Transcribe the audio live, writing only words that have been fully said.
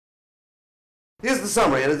Here's the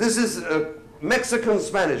summary. And this is a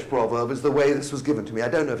Mexican-Spanish proverb is the way this was given to me. I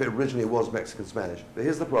don't know if it originally was Mexican-Spanish, but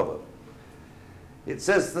here's the proverb. It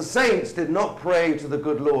says, the saints did not pray to the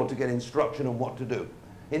good Lord to get instruction on what to do.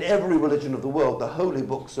 In every religion of the world, the holy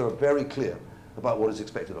books are very clear about what is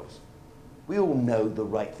expected of us. We all know the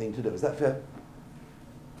right thing to do. Is that fair?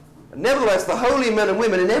 And nevertheless, the holy men and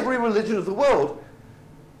women in every religion of the world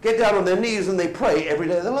get down on their knees and they pray every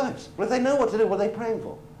day of their lives. But if they know what to do, what are they praying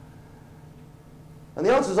for? And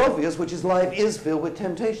the answer is obvious, which is life is filled with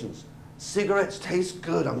temptations. Cigarettes taste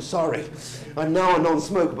good, I'm sorry. I'm now a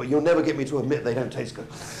non-smoker, but you'll never get me to admit they don't taste good.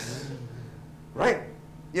 Right?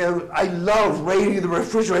 You know, I love raiding the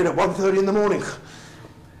refrigerator at 1:30 in the morning.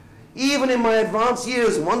 Even in my advanced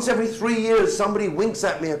years, once every 3 years, somebody winks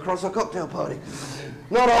at me across a cocktail party.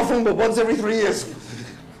 Not often, but once every 3 years.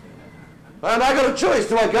 And I got a choice.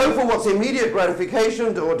 Do I go for what's immediate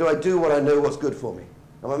gratification, or do I do what I know what's good for me?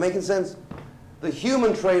 Am I making sense? The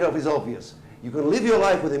human trade-off is obvious. You can live your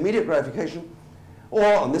life with immediate gratification, or,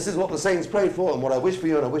 and this is what the saints prayed for, and what I wish for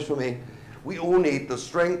you and I wish for me, we all need the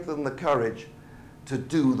strength and the courage to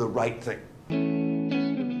do the right thing.